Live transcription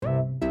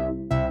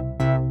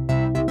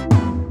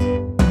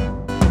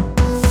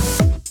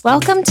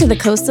Welcome to the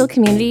Coastal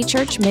Community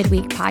Church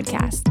Midweek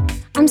Podcast.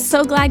 I'm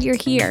so glad you're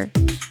here.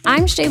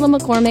 I'm Shayla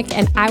McCormick,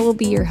 and I will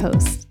be your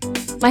host.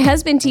 My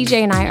husband TJ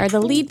and I are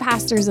the lead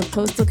pastors of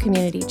Coastal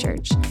Community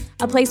Church,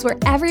 a place where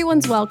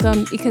everyone's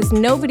welcome because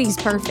nobody's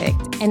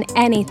perfect and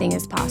anything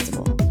is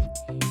possible.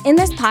 In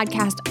this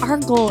podcast, our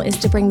goal is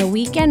to bring the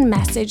weekend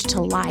message to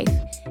life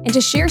and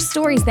to share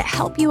stories that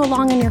help you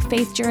along in your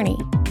faith journey.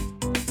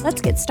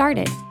 Let's get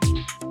started.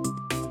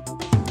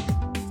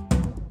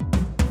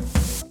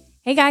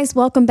 Hey guys,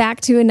 welcome back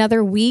to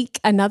another week,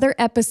 another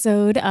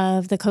episode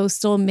of the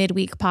Coastal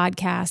Midweek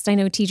Podcast. I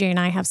know TJ and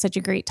I have such a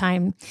great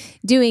time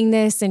doing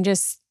this and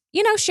just,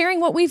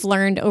 sharing what we've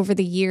learned over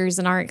the years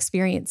and our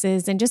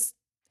experiences and just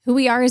who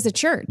we are as a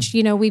church.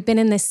 We've been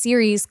in this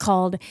series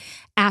called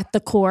At the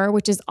Core,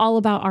 which is all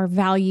about our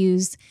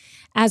values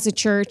as a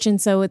church.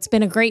 And so it's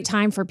been a great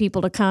time for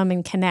people to come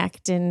and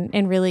connect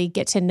and really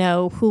get to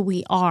know who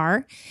we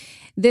are.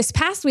 This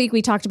past week,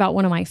 we talked about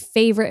one of my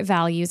favorite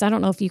values. I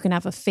don't know if you can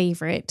have a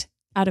favorite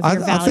out of your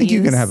values. I think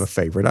you can have a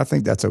favorite. I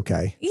think that's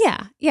okay.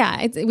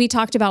 Yeah. We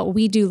talked about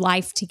we do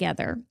life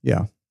together.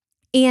 Yeah.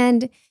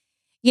 And,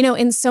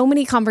 in so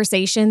many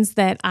conversations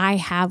that I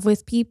have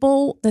with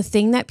people, the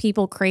thing that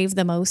people crave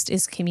the most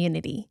is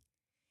community.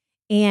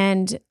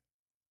 And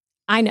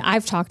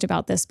I've talked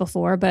about this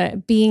before,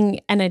 but being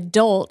an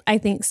adult, I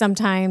think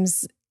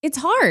sometimes it's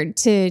hard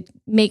to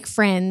make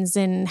friends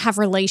and have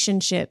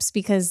relationships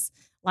because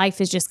life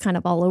is just kind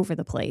of all over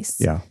the place.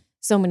 Yeah.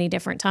 So many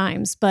different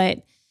times.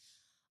 But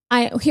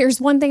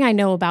here's one thing I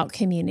know about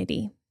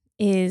community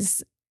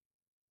is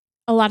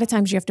a lot of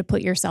times you have to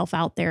put yourself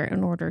out there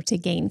in order to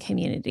gain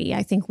community.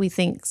 I think we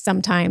think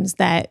sometimes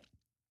that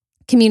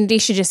community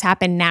should just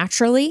happen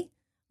naturally.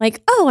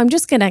 Like, oh, I'm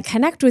just going to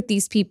connect with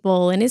these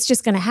people and it's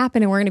just going to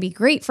happen and we're going to be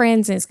great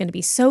friends and it's going to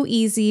be so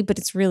easy, but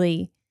it's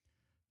really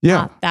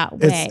not that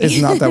way. It's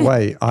not that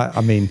way.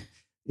 I mean,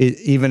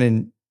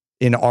 even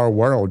in our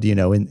world,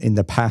 in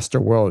the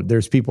pastor world,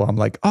 there's people I'm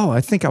like, oh,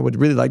 I think I would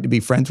really like to be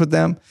friends with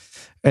them.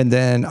 And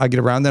then I get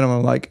around them and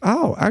I'm like,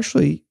 oh,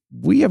 actually,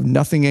 we have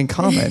nothing in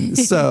common.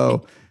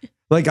 So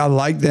I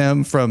like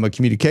them from a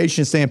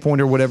communication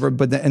standpoint or whatever.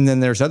 And then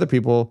there's other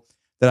people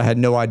that I had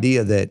no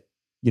idea that,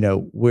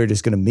 we're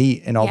just going to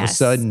meet. And all of a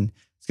sudden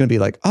it's going to be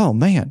like, oh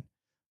man,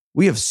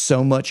 we have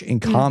so much in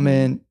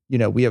common.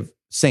 Mm-hmm. We have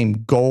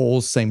same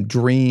goals, same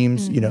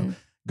dreams,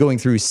 going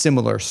through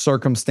similar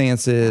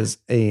circumstances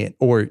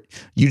or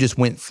you just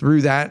went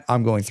through that.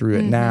 I'm going through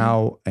it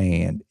now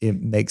and it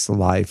makes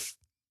life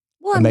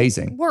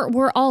amazing.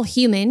 We're all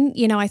human.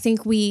 I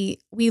think we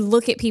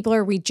look at people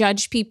or we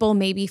judge people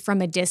maybe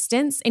from a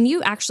distance. And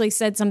you actually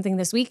said something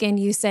this weekend.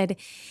 You said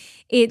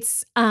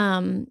it's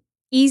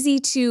easy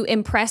to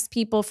impress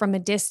people from a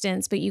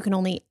distance, but you can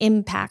only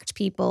impact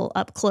people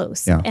up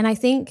close. Yeah. And I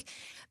think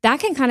that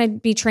can kind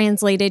of be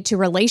translated to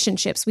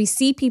relationships. We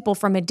see people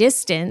from a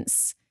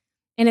distance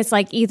and it's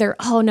like either,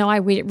 oh no, I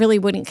really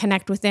wouldn't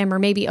connect with them, or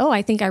maybe, oh,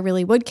 I think I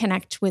really would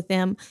connect with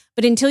them.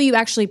 But until you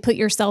actually put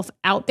yourself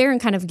out there and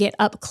kind of get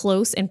up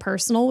close and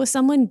personal with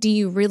someone, do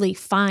you really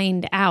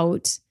find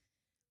out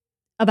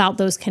about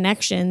those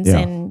connections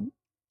and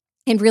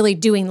really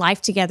doing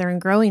life together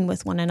and growing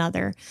with one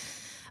another?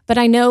 But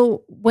I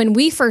know when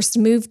we first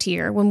moved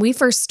here, when we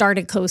first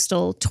started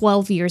Coastal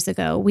 12 years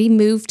ago, we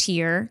moved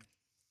here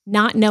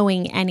not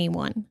knowing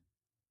anyone.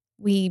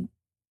 We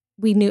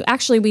knew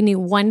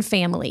one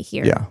family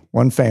here. Yeah,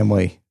 one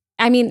family.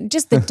 I mean,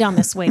 just the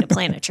dumbest way to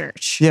plan a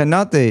church. Yeah,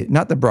 not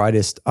the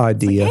brightest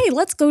idea. Hey,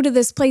 let's go to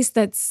this place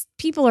that's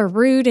people are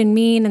rude and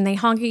mean and they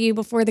honk at you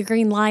before the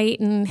green light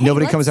and hey,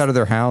 nobody comes out of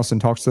their house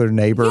and talks to their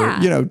neighbor.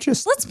 Yeah,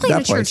 just let's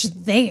plan a church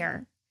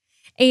there.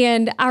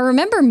 And I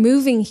remember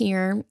moving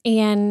here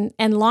and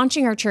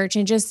launching our church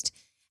and just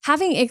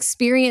having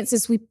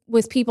experiences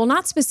with people,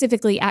 not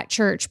specifically at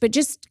church, but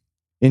just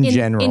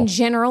in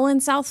general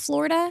in South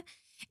Florida.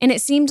 And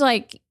it seemed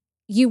like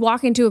you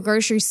walk into a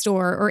grocery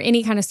store or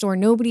any kind of store,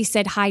 nobody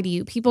said hi to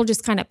you. People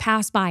just kind of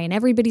pass by and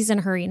everybody's in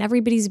a hurry and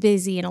everybody's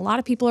busy and a lot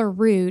of people are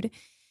rude.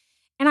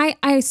 And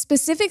I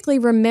specifically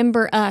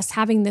remember us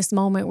having this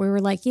moment where we were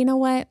like, you know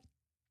what?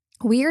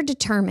 We are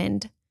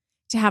determined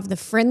to have the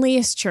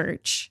friendliest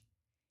church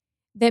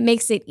that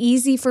makes it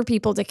easy for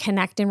people to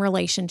connect in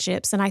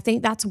relationships. And I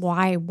think that's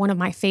why one of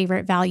my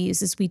favorite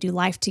values is we do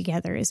life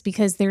together, is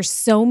because there's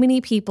so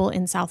many people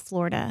in South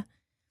Florida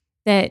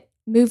that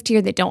moved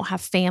here that don't have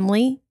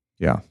family,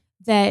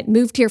 that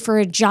moved here for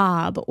a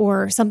job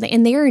or something,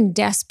 and they're in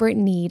desperate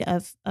need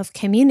of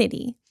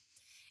community.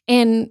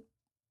 And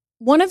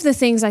one of the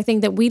things I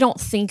think that we don't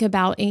think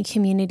about in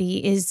community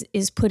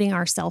is putting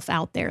ourselves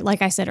out there.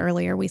 Like I said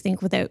earlier, we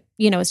think without,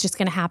 it's just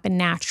going to happen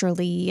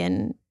naturally.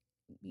 And,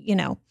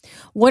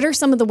 what are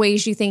some of the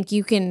ways you think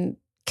you can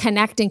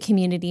connect in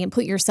community and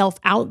put yourself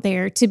out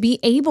there to be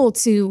able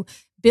to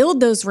build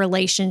those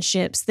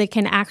relationships that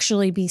can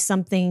actually be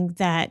something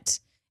that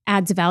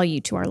adds value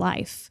to our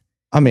life?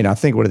 I mean, I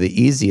think one of the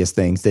easiest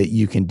things that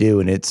you can do,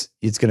 and it's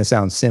going to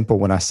sound simple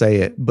when I say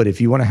it, but if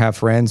you want to have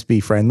friends, be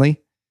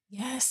friendly.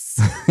 Yes.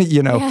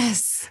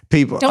 Yes.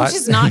 people Don't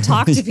just not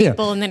talk to Yeah.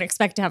 people and then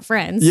expect to have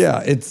friends.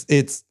 Yeah, it's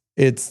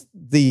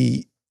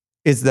the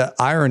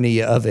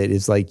irony of it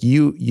is like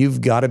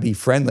you've got to be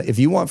friendly. If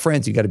you want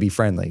friends, you got to be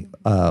friendly.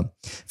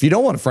 If you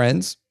don't want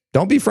friends,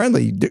 don't be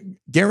friendly.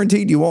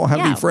 Guaranteed you won't have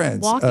any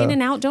friends. Walk in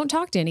and out. Don't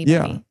talk to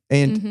anybody.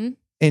 Yeah,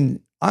 and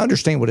I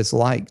understand what it's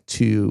like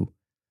to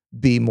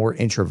be more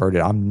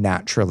introverted. I'm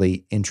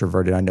naturally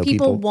introverted. I know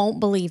people won't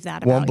believe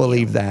that. Won't about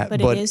believe you, that,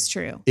 but it is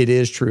true. It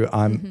is true.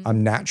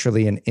 I'm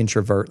naturally an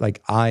introvert.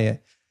 Like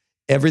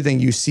everything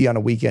you see on a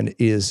weekend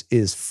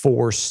is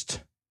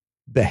forced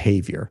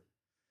behavior.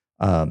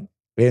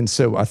 And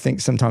so I think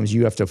sometimes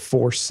you have to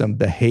force some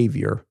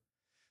behavior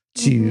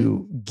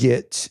to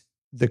get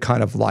the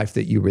kind of life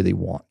that you really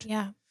want.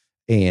 Yeah.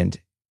 And,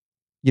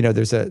 you know,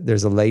 there's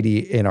a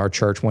lady in our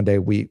church. One day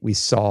we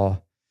saw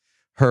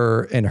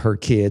her and her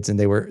kids, and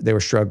they were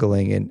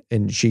struggling,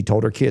 and she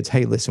told her kids,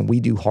 hey, listen, we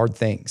do hard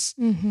things.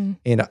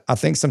 And I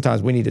think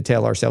sometimes we need to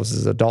tell ourselves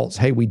as adults,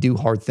 hey, we do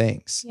hard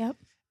things. Yep.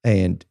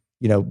 And,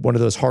 you know, one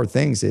of those hard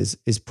things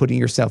is putting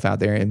yourself out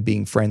there and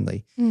being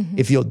friendly.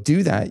 If you'll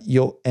do that,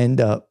 you'll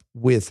end up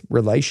with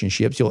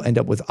relationships. You'll end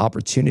up with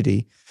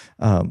opportunity.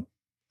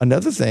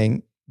 Another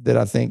thing that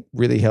I think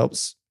really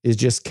helps is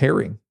just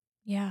caring.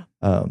 Yeah.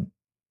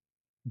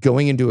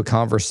 Going into a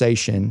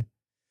conversation,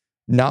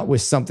 not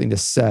with something to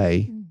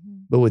say,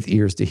 but with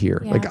ears to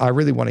hear. Yeah. Like, I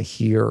really want to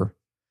hear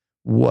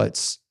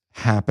what's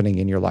happening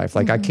in your life.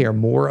 Like, I care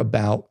more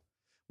about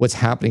what's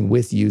happening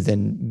with you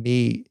than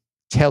me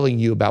telling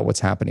you about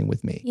what's happening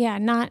with me.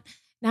 Yeah.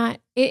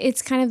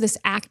 It's kind of this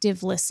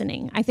active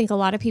listening. I think a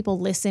lot of people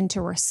listen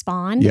to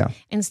respond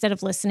instead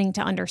of listening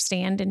to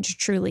understand and to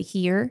truly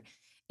hear.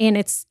 And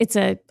it's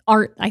a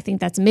art, I think,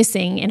 that's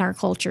missing in our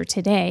culture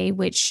today,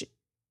 which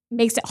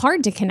makes it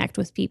hard to connect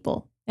with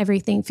people.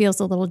 Everything feels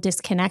a little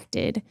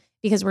disconnected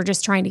because we're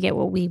just trying to get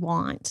what we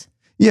want.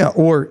 Yeah.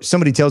 Or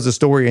somebody tells a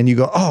story and you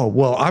go, oh,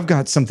 well, I've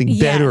got something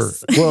better.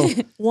 Yes. Well,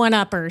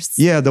 one-uppers.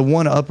 Yeah. The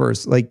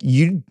one-uppers, like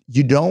you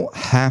don't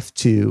have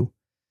to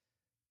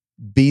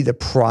be the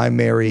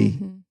primary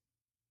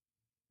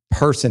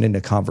person in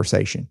the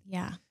conversation.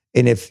 Yeah.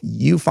 And if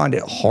you find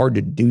it hard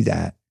to do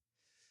that,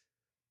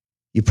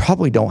 you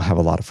probably don't have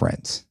a lot of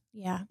friends.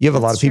 Yeah. You have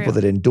a lot of people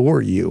that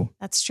endure you.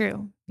 That's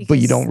true. But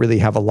you don't really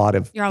have a lot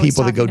of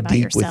people that go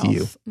deep with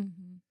you.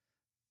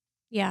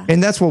 Yeah.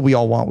 And that's what we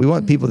all want. We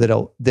want people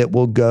that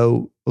will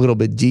go a little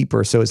bit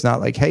deeper. So it's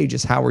not like, hey,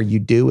 just how are you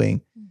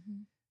doing?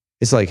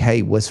 It's like,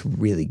 hey, what's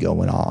really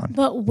going on?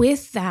 But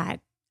with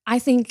that, I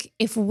think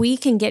if we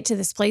can get to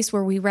this place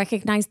where we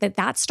recognize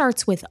that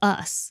starts with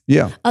us.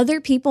 Yeah. Other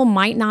people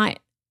might not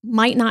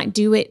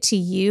do it to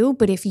you,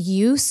 but if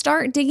you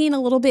start digging a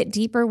little bit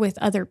deeper with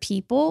other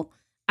people,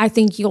 I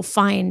think you'll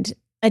find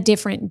a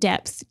different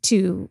depth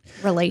to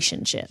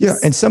relationships. Yeah.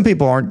 And some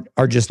people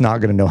are just not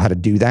going to know how to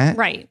do that.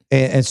 Right.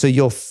 And so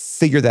you'll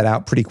figure that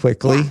out pretty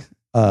quickly.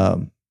 Yeah.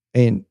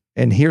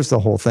 And here's the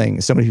whole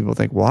thing. So many people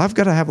think, well, I've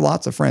got to have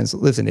lots of friends.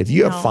 Listen, if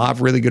you have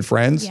 5 really good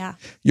friends,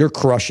 you're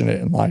crushing it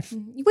in life.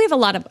 We have a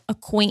lot of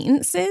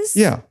acquaintances.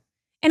 Yeah.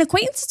 And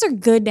acquaintances are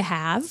good to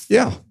have.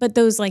 Yeah. But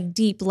those like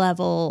deep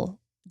level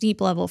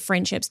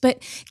friendships.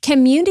 But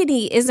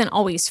community isn't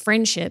always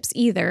friendships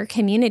either.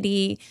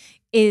 Community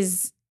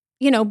is,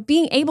 you know,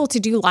 being able to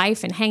do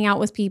life and hang out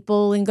with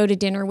people and go to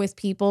dinner with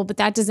people. But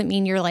that doesn't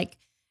mean you're like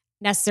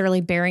necessarily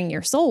bearing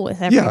your soul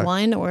with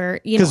everyone. Or,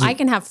 you know, I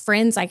can have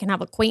friends, I can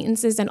have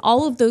acquaintances, and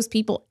all of those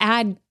people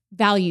add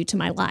value to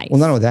my life.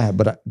 Well, not only that,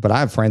 but I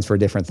have friends for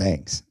different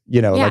things.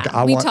 You know,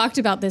 we talked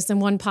about this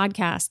in one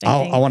podcast.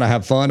 I want to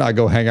have fun. I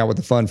go hang out with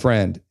a fun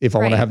friend. If I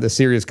want to have the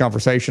serious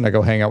conversation, I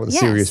go hang out with a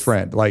serious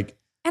friend.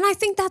 And I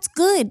think that's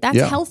good. That's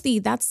healthy.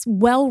 That's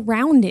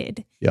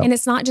well-rounded. Yep. And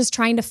it's not just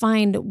trying to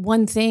find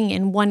one thing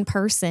in one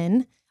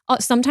person.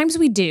 Sometimes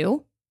we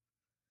do.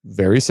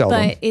 Very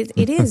seldom. But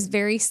it is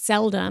very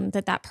seldom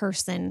that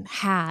person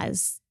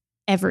has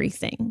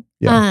everything.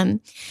 Yeah.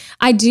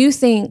 I do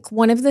think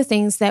one of the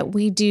things that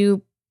we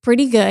do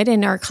pretty good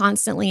and are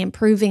constantly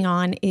improving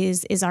on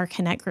is our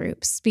connect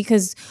groups,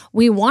 because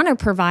we want to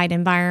provide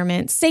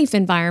safe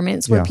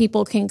environments where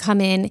people can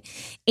come in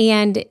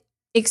and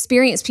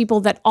experience people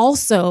that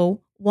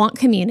also want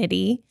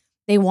community.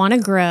 They want to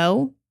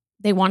grow.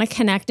 They want to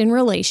connect in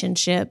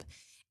relationship.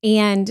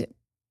 And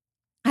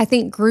I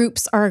think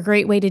groups are a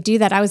great way to do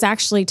that. I was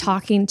actually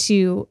talking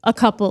to a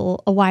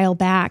couple a while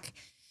back,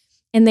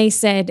 and they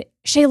said,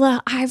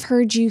 Shayla, I've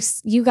heard you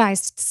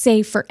guys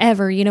say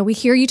forever, you know, we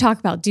hear you talk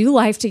about do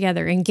life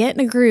together and get in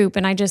a group.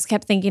 And I just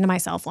kept thinking to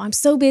myself, well, I'm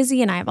so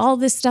busy and I have all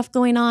this stuff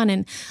going on.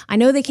 And I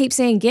know they keep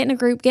saying, get in a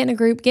group,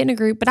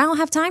 but I don't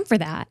have time for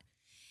that.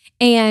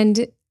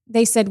 And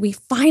they said, we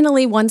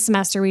finally, one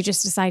semester, we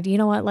just decided, you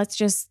know what, let's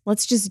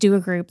just do a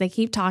group. They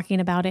keep talking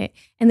about it.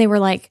 And they were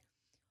like,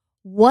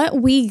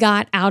 what we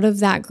got out of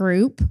that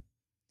group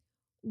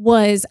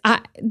was,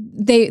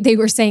 they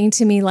were saying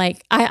to me,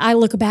 like, I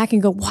look back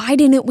and go, why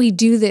didn't we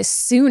do this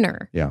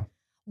sooner? Yeah.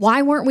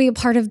 Why weren't we a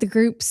part of the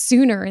group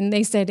sooner? And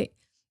they said,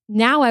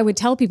 now I would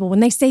tell people when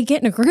they say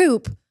get in a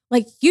group,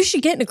 like, you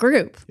should get in a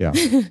group. Yeah.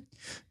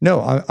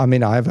 No, I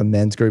mean, I have a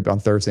men's group on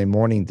Thursday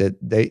morning that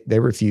they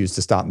refuse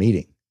to stop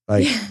meeting.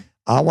 Like,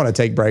 I want to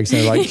take breaks,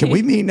 and they're like, can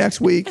we meet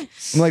next week?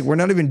 I'm like, we're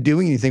not even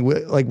doing anything.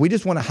 We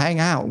just want to hang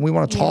out and we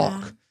want to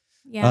talk.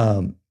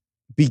 Yeah.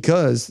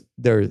 Because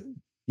there's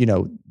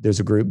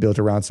a group built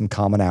around some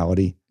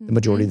commonality. The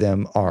majority of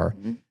them are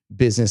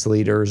business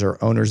leaders or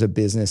owners of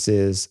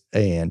businesses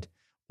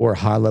or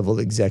high-level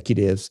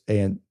executives.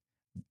 And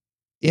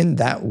in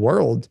that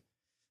world,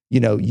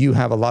 you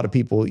have a lot of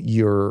people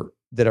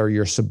that are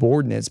your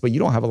subordinates, but you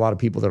don't have a lot of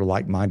people that are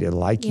like-minded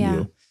like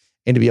you.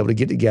 And to be able to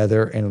get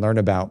together and learn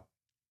about,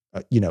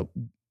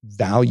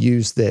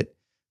 values that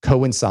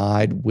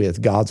coincide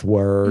with God's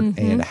word,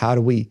 and how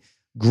do we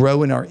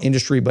grow in our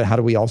industry, but how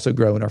do we also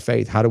grow in our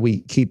faith? How do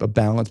we keep a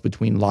balance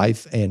between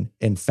life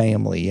and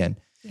family and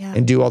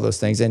do all those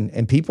things?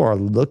 And people are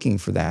looking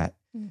for that.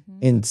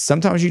 And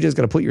sometimes you just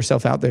got to put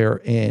yourself out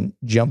there and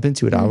jump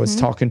into it. I was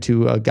talking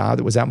to a guy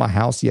that was at my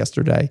house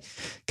yesterday,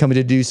 coming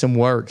to do some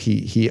work.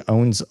 He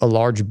owns a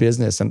large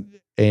business.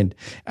 And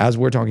as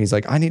we're talking, he's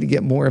like, I need to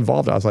get more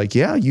involved. I was like,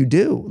 yeah, you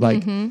do.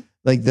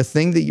 Like the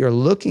thing that you're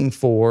looking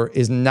for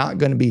is not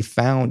going to be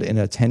found in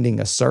attending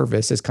a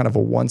service. It's kind of a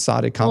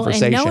one-sided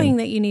conversation. And knowing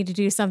that you need to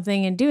do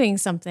something and doing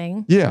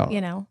something.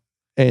 Yeah.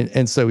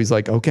 And so he's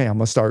like, okay, I'm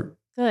going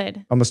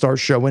to start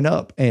showing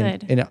up.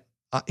 And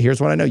here's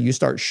what I know. You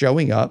start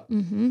showing up,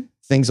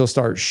 things will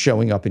start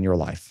showing up in your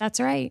life. That's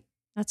right.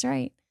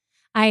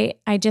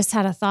 I just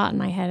had a thought in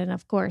my head, and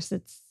of course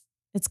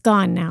it's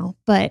gone now,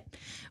 but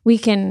we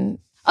can,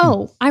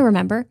 I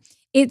remember.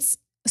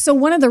 So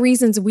one of the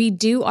reasons we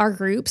do our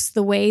groups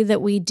the way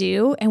that we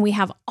do, and we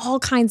have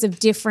all kinds of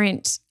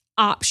different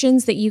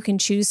options that you can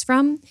choose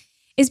from,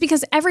 is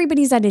because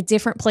everybody's at a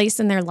different place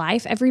in their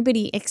life.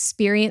 Everybody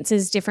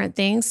experiences different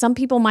things. Some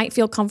people might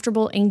feel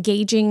comfortable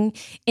engaging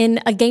in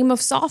a game of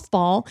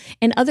softball,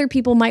 and other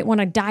people might want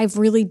to dive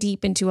really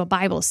deep into a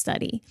Bible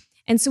study.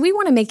 And so we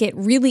want to make it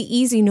really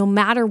easy, no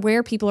matter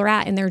where people are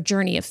at in their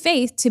journey of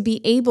faith, to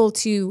be able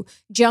to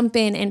jump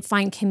in and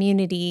find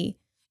community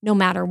no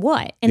matter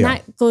what. And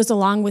that goes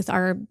along with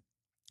our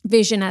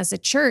vision as a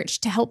church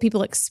to help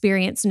people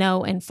experience,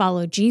 know, and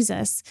follow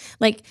Jesus.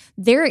 Like,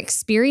 their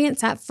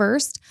experience at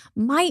first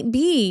might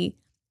be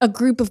a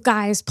group of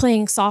guys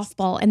playing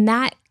softball, and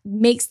that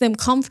makes them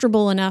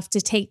comfortable enough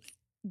to take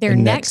their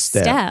next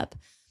step.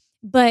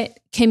 But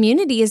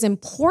community is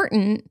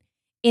important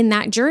in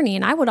that journey.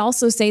 And I would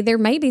also say there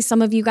may be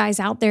some of you guys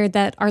out there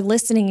that are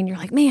listening and you're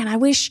like, man, I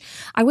wish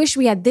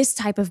we had this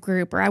type of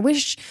group, or I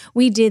wish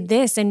we did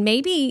this. And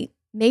maybe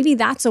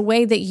that's a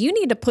way that you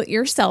need to put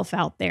yourself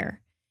out there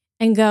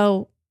and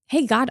go,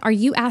 hey, God, are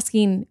you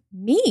asking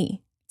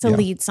me to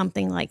lead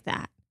something like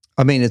that?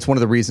 I mean, it's one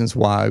of the reasons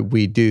why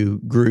we do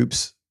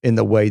groups in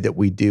the way that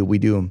we do. We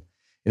do them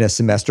in a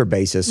semester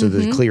basis, so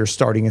there's a clear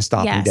starting and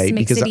stopping date.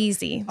 Makes it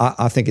easy.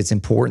 I think it's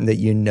important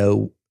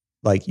that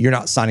like, you're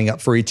not signing up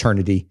for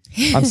eternity.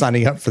 I'm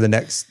signing up for the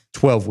next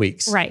 12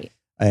 weeks. Right.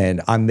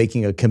 And I'm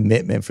making a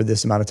commitment for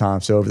this amount of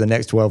time. So over the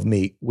next 12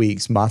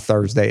 weeks, my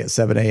Thursday at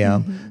 7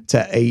 a.m. to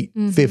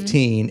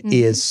 8:15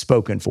 is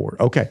spoken for.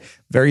 Okay,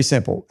 very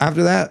simple.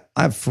 After that,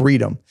 I have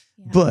freedom.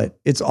 Yeah. But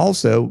it's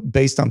also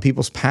based on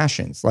people's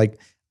passions. Like,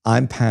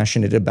 I'm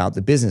passionate about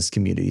the business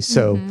community.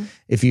 So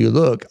if you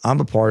look,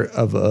 I'm a part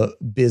of a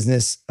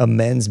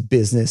men's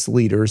business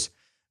leaders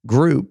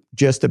group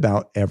just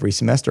about every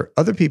semester.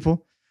 Other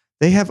people,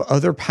 they have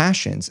other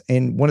passions.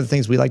 And one of the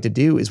things we like to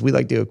do is we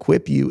like to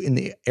equip you in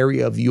the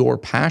area of your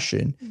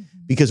passion,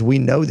 because we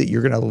know that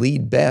you're going to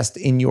lead best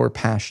in your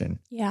passion.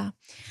 Yeah.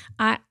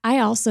 I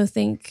also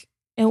think,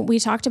 and we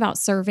talked about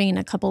serving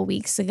a couple of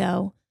weeks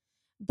ago,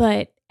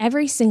 but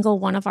every single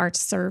one of our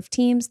serve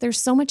teams, there's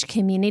so much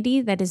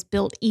community that is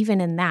built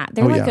even in that.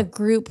 They're a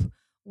group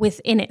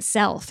within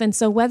itself. And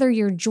so whether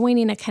you're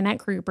joining a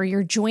connect group or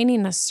you're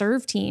joining a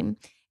serve team,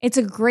 it's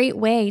a great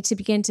way to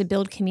begin to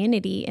build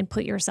community and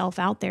put yourself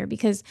out there,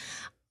 because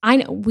I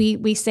know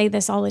we say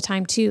this all the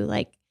time too.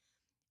 Like,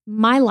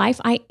 my life,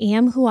 I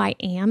am who I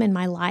am in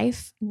my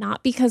life,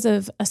 not because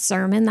of a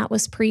sermon that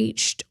was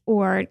preached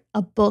or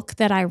a book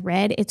that I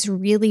read. It's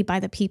really by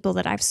the people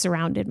that I've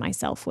surrounded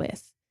myself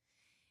with.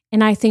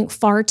 And I think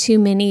far too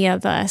many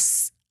of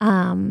us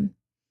don't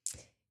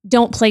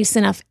place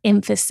enough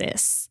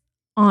emphasis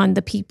on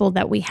the people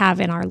that we have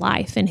in our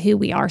life and who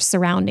we are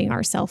surrounding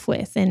ourselves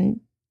with. And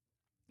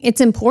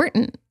it's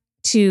important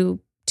to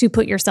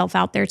put yourself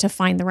out there, to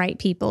find the right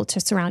people, to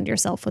surround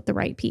yourself with the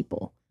right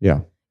people.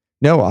 Yeah.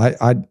 No,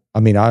 I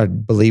mean, I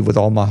believe with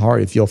all my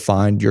heart, if you'll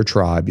find your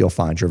tribe, you'll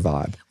find your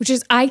vibe. Which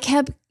is, I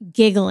kept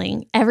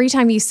giggling every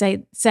time you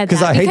said that.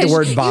 Because I hate the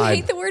word vibe. You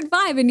hate the word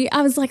vibe. And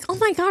I was like, oh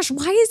my gosh,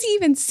 why is he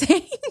even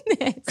saying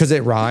this? Because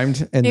it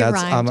rhymed. And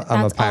I'm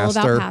a pastor.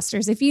 All about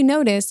pastors. If you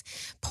notice,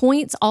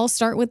 points all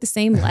start with the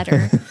same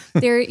letter.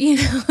 They're,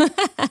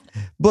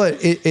 But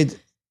it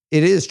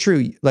is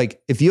true.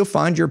 Like, if you'll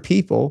find your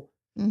people,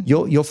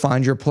 you'll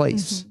find your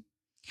place.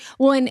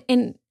 Well,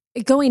 and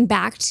going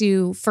back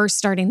to first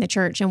starting the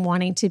church and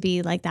wanting to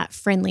be like that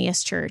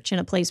friendliest church and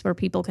a place where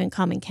people can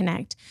come and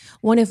connect,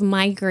 one of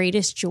my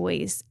greatest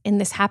joys, and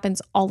this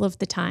happens all of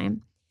the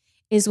time,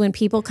 is when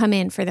people come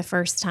in for the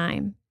first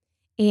time.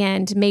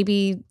 And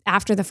maybe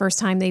after the first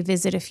time, they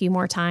visit a few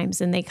more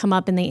times and they come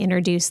up and they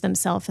introduce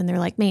themselves and they're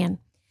like, man,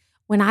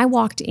 when I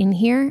walked in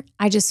here,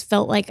 I just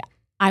felt like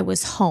I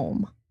was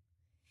home.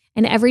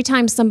 And every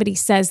time somebody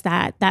says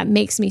that, that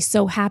makes me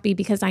so happy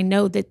because I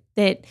know that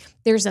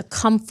there's a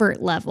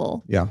comfort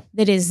level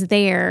that is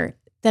there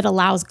that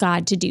allows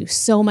God to do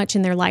so much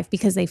in their life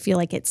because they feel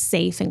like it's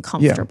safe and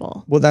comfortable.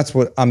 Yeah. Well, that's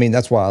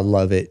why I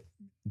love it.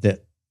 The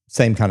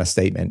same kind of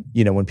statement,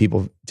 when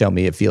people tell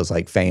me it feels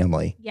like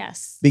family.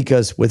 Yes.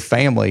 Because with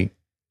family,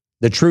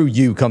 the true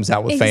you comes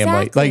out with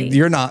family. Like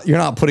you're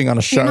not putting on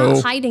a show. You're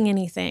not hiding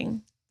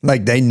anything.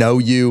 Like they know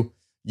you.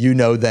 You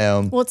know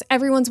them. Well, it's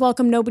everyone's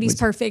welcome. Nobody's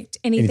perfect.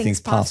 Anything's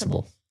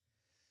possible.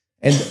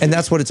 And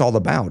that's what it's all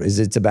about.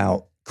 It's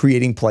about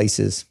creating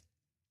places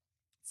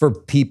for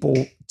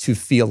people to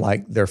feel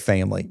like they're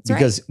family. That's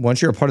because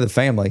once you're a part of the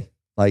family,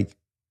 like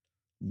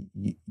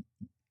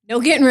no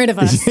getting rid of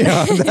us.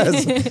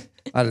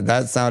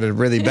 That sounded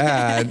really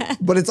bad,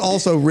 but it's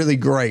also really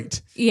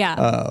great.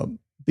 Yeah.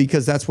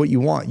 Because that's what you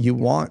want. You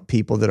want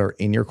people that are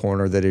in your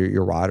corner, that are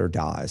your ride or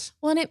dies.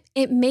 Well, and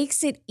it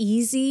makes it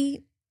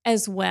easy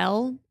as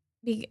well.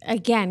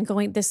 Again,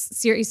 this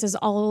series is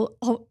all,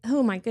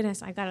 oh my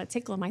goodness, I got a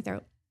tickle in my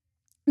throat.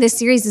 This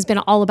series has been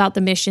all about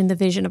the mission, the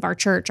vision of our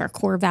church, our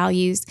core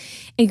values,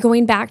 and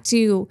going back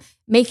to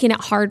making it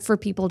hard for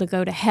people to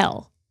go to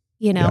hell,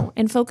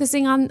 and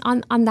focusing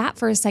on that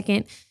for a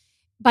second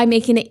by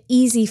making it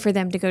easy for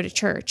them to go to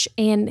church.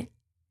 And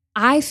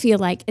I feel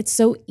like it's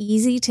so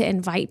easy to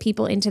invite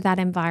people into that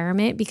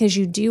environment because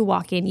you do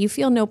walk in, you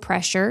feel no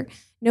pressure,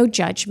 no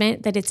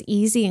judgment, that it's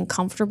easy and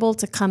comfortable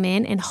to come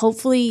in, and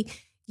hopefully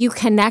you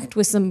connect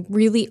with some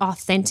really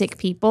authentic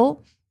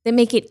people that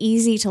make it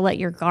easy to let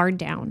your guard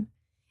down.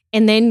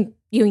 And then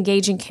you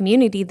engage in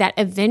community that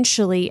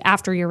eventually,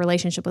 after your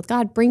relationship with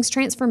God, brings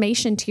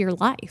transformation to your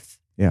life.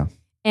 Yeah.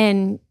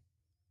 And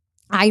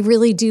I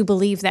really do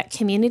believe that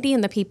community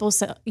and the people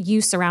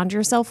you surround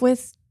yourself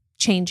with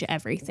change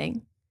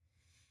everything.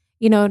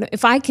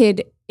 If I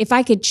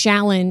could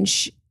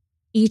challenge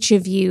each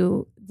of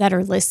you that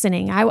are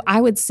listening,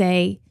 I would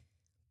say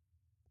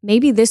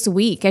maybe this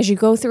week, as you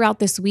go throughout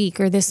this week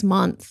or this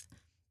month,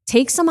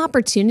 take some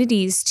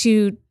opportunities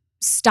to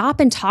stop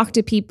and talk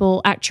to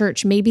people at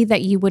church, maybe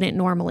that you wouldn't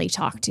normally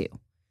talk to,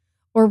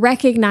 or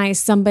recognize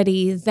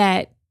somebody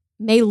that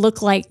may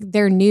look like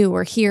they're new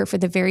or here for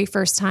the very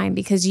first time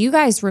because you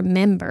guys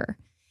remember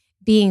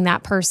being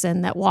that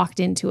person that walked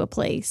into a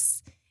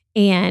place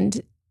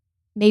and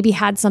maybe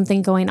had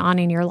something going on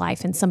in your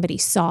life and somebody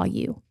saw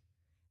you.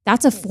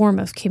 That's a form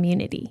of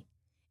community.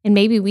 And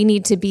maybe we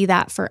need to be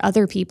that for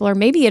other people, or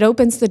maybe it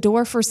opens the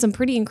door for some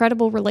pretty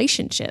incredible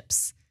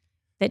relationships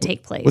that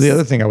take place. Well, the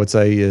other thing I would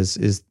say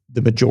is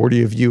the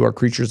majority of you are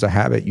creatures of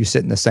habit. You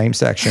sit in the same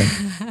section.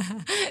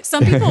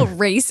 Some people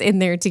race in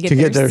there to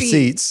get their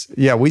seats.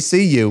 Yeah, we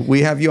see you.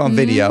 We have you on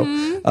video.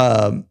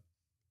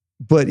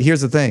 But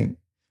here's the thing.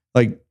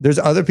 Like, there's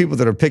other people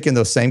that are picking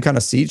those same kind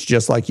of seats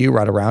just like you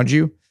right around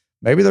you.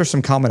 Maybe there's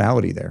some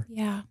commonality there.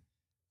 Yeah.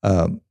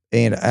 And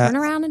turn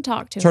around and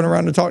talk to Turn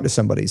around and talk to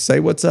somebody. Say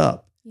what's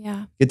up.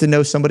 Yeah. Get to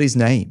know somebody's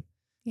name.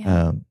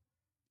 Yeah.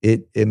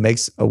 It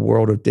makes a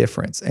world of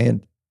difference.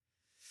 And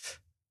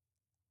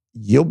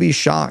you'll be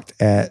shocked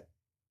at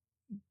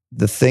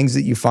the things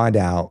that you find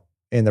out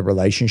and the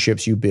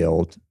relationships you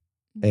build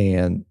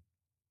and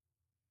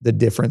the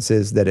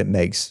differences that it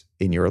makes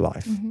in your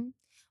life. Mm-hmm.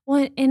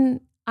 Well,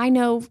 and I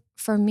know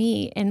for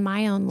me in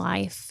my own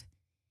life,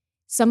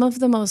 some of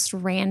the most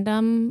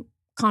random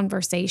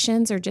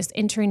conversations or just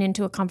entering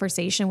into a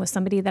conversation with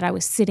somebody that I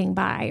was sitting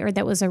by or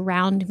that was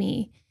around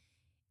me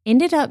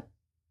ended up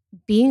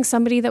being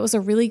somebody that was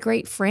a really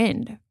great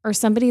friend or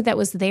somebody that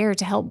was there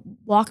to help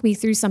walk me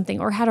through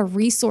something or had a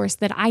resource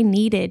that I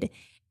needed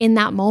in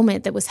that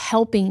moment that was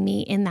helping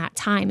me in that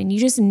time. And you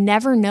just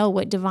never know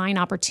what divine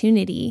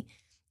opportunity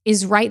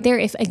is right there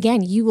if,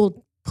 again, you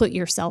will put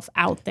yourself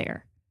out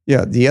there.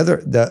 Yeah. The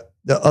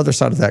other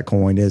side of that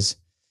coin is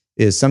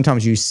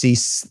sometimes you see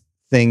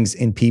things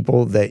in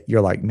people that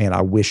you're like, man,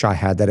 I wish I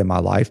had that in my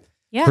life.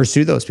 Yeah.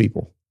 Pursue those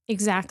people.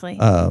 Exactly.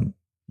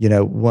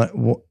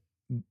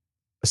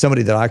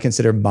 Somebody that I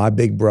consider my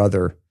big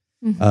brother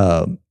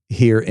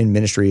here in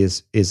ministry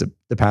is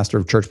the pastor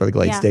of Church by the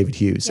Glades, David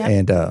Hughes. Yep.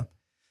 And,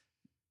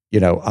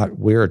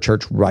 we're a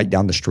church right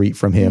down the street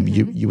from him.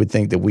 Mm-hmm. You would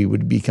think that we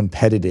would be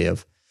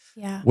competitive.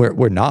 Yeah.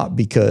 We're not,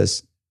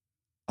 because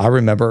I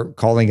remember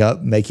calling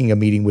up, making a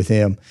meeting with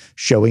him,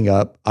 showing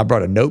up. I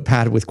brought a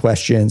notepad with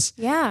questions.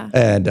 Yeah.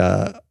 And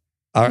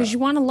because you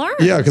want to learn.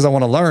 Yeah, because I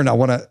want to learn. I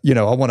want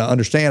to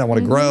understand. I want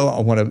to grow.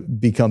 I want to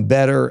become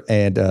better.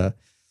 And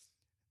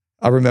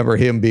I remember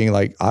him being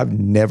like, I've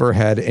never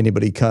had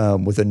anybody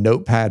come with a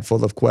notepad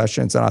full of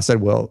questions. And I said,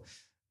 well,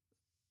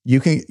 you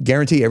can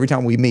guarantee every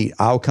time we meet,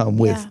 I'll come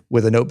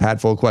with a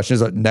notepad full of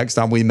questions. Next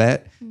time we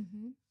met,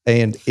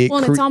 And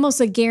it's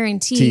almost a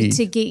guarantee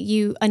to get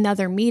you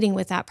another meeting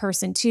with that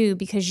person too,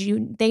 because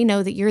they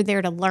know that you're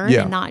there to learn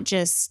and not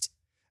just.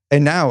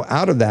 And now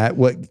out of that,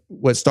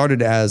 what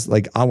started as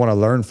like, I want to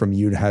learn from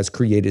you, has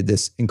created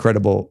this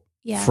incredible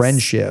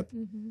friendship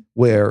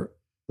where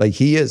like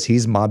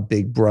he's my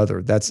big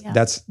brother.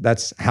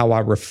 That's how I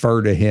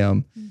refer to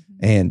him.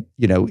 And,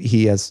 you know,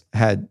 he has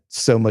had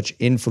so much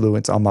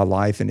influence on my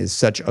life and is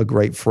such a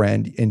great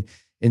friend. And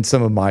in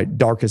some of my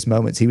darkest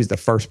moments, he was the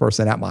first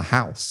person at my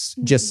house,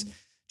 just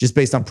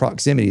based on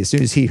proximity. As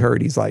soon as he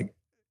heard, he's like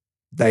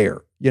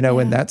there, you know,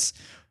 and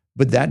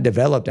but that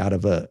developed out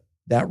of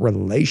that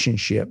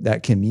relationship,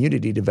 that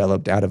community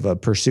developed out of a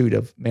pursuit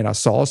of, man, I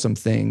saw some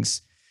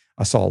things.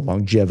 I saw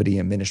longevity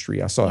in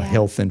ministry. I saw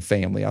health and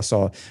family. I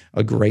saw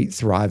a great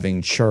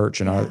thriving church.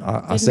 And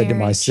I said to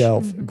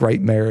myself,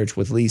 great marriage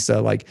with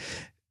Lisa, like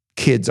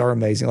kids are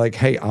amazing. Like,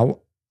 hey,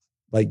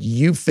 like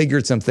you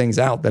figured some things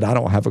out that I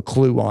don't have a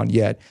clue on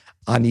yet.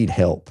 I need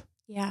help.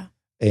 Yeah.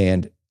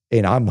 And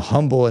I'm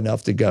humble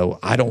enough to go,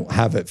 I don't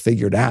have it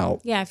figured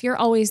out. Yeah. If you're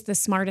always the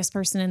smartest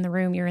person in the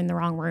room, you're in the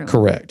wrong room.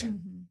 Correct.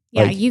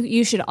 Yeah. Like,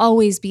 you should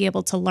always be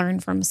able to learn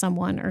from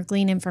someone or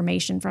glean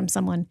information from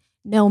someone,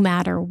 no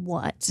matter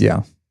what.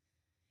 Yeah.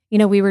 You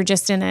know, we were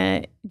just in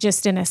a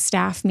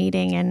staff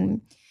meeting, and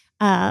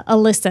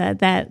Alyssa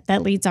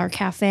that leads our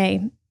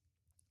cafe,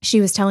 she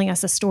was telling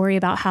us a story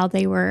about how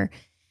they were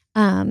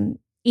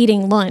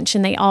eating lunch,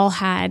 and they all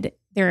had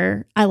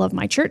their I Love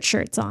My Church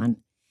shirts on.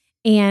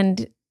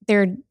 And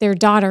their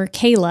daughter,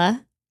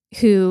 Kayla,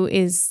 who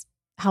is,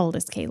 how old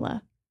is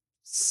Kayla?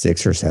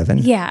 6 or 7.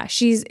 Yeah,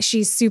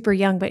 she's super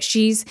young, but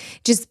she's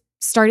just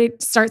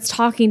starts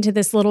talking to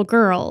this little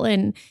girl,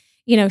 and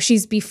you know,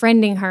 she's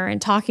befriending her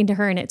and talking to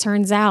her, and it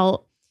turns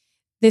out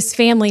this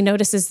family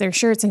notices their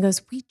shirts and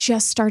goes, "We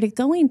just started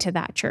going to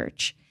that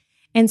church."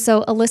 And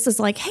so Alyssa's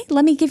like, "Hey,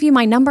 let me give you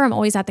my number. I'm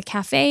always at the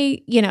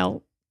cafe, you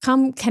know,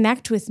 come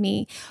connect with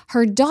me."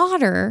 Her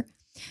daughter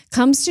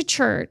comes to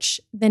church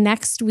the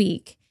next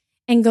week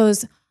and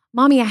goes,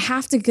 "Mommy, I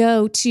have to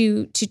go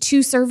to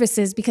 2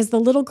 services because the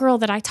little girl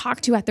that I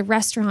talked to at the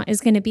restaurant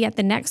is going to be at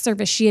the next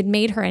service." She had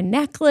made her a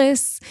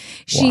necklace.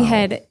 She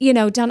had, you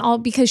know, done all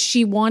because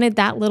she wanted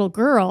that little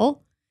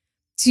girl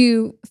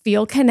to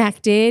feel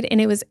connected.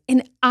 And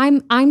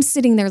I'm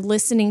sitting there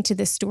listening to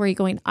this story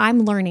going, I'm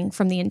learning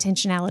from the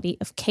intentionality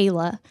of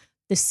Kayla,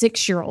 the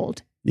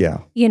 6-year-old. Yeah.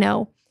 You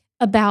know,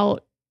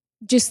 about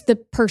just the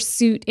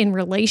pursuit in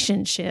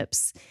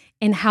relationships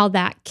and how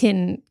that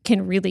can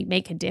really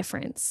make a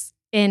difference.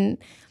 And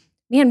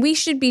man, we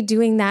should be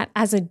doing that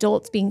as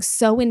adults, being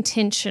so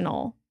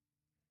intentional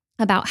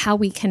about how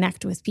we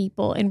connect with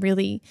people and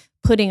really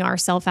putting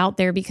ourselves out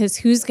there, because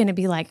who's going to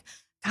be like,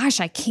 gosh,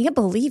 I can't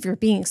believe you're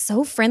being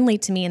so friendly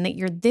to me and that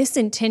you're this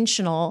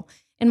intentional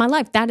in my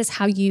life. That is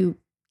how you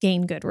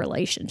gain good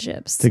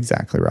relationships. That's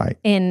exactly right.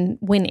 And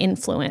win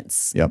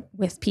influence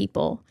with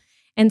people.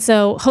 And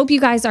so hope you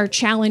guys are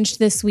challenged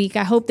this week.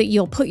 I hope that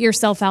you'll put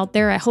yourself out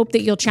there. I hope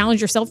that you'll challenge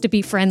yourself to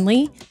be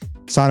friendly.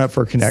 Sign up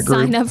for a Connect group.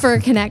 Sign up for a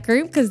Connect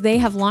group because they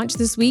have launched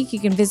this week. You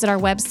can visit our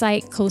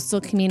website,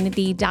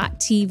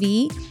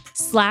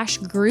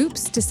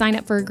 coastalcommunity.tv/groups to sign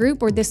up for a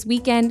group, or this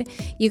weekend,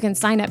 you can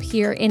sign up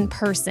here in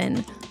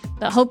person.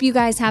 But hope you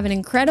guys have an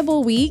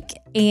incredible week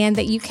and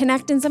that you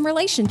connect in some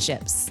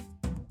relationships.